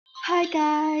Hi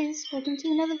guys, welcome to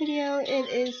another video. It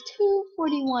is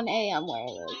 2:41 a.m. where I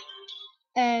live,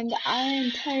 and I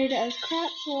am tired as crap,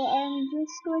 so I'm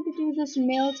just going to do this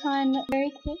mail time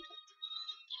very quick.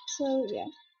 So yeah.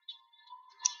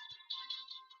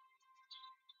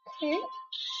 Okay.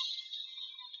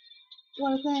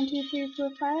 1 plan 2 3 4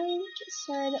 5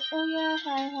 said, "Oh yeah,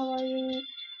 hi, how are you?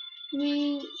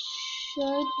 We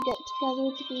should get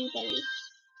together to be buddies."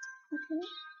 Okay.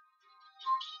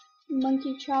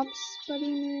 Monkey chops, buddy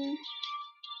me.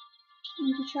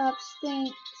 Monkey chops,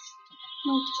 thanks.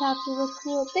 Monkey chops, you look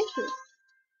cool. Thank you.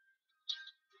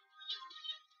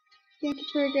 Thank you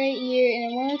for a great year,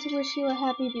 and I wanted to wish you a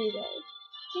happy B-Day.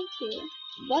 Thank you.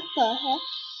 What the heck?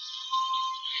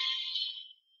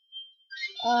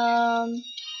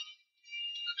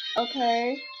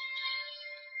 Okay.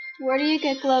 Where do you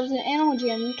get gloves in Animal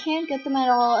Jam? You can't get them at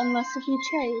all unless if you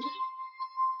trade.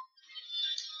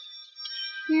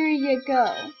 Here you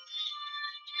go.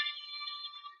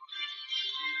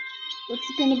 What's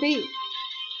it gonna be?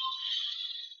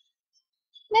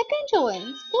 Neck angel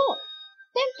wings. Cool.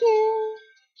 Thank you.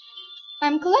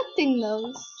 I'm collecting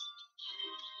those.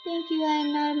 Thank you,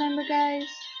 I'm not a member, guys.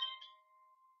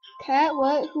 Cat,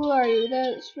 what? Who are you?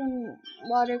 That's from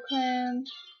Water Clan.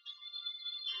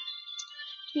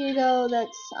 Here you go,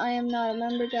 that's I am not a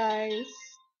member, guys.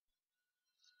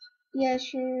 Yeah,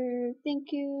 sure.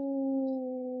 Thank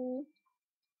you.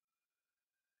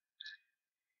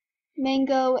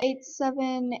 Mango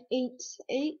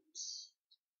 8788.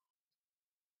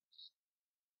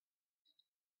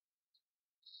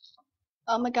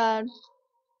 Oh my god.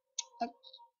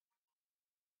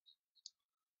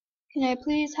 Can I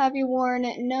please have you worn?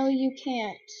 No, you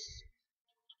can't.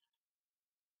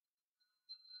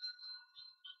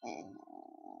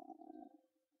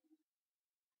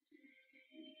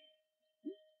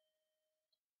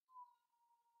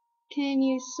 Can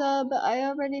you sub? I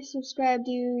already subscribed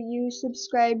you. You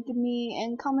subscribed me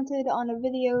and commented on a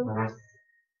video.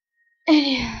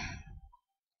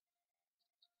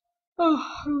 Oh,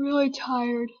 I'm really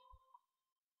tired.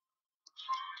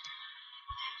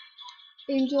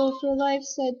 Angel for Life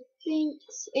said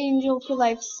thanks. Angel for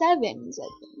Life 7 said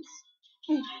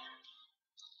thanks.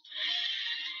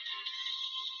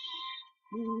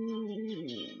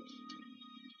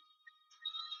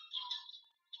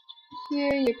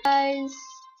 Here you guys.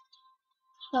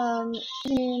 I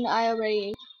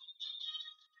already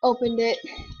opened it.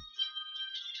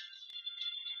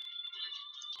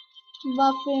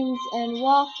 Muffins and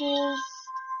waffles.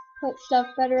 Put stuff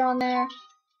better on there.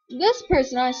 This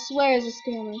person, I swear, is a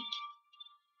scammer.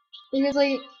 Because,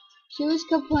 like, she was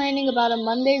complaining about a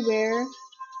Monday Rare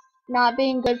not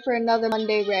being good for another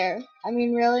Monday Rare. I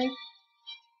mean, really?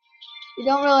 You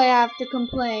don't really have to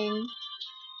complain.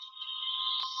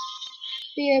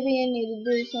 BRB need to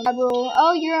do some Apple.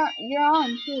 Oh, you're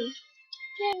on too.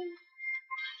 Yay!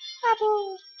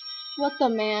 Apple. What the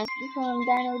man? From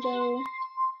Dino Dough.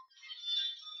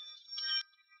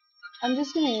 I'm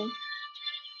just gonna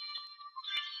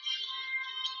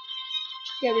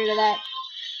get rid of that.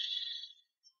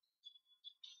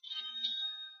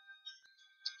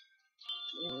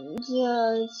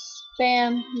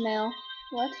 Spam mail.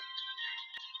 What?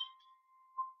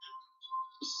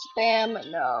 Spam,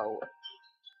 no.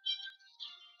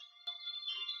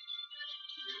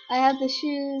 I have the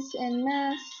shoes and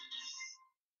masks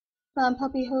from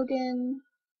Puppy Hogan.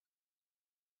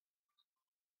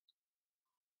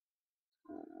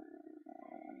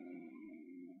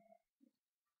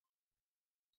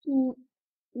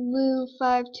 Lou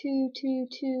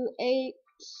 52228.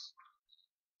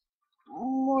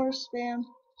 More spam.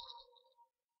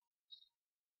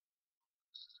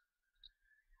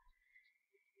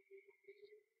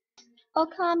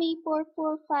 Okami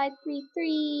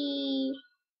 44533.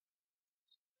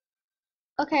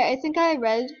 Okay, I think I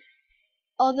read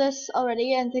all this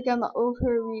already and think I'm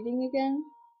over reading again.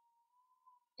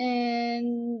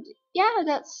 And yeah,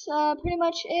 that's pretty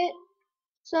much it.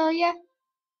 So yeah,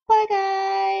 bye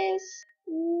guys.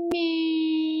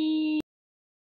 Me.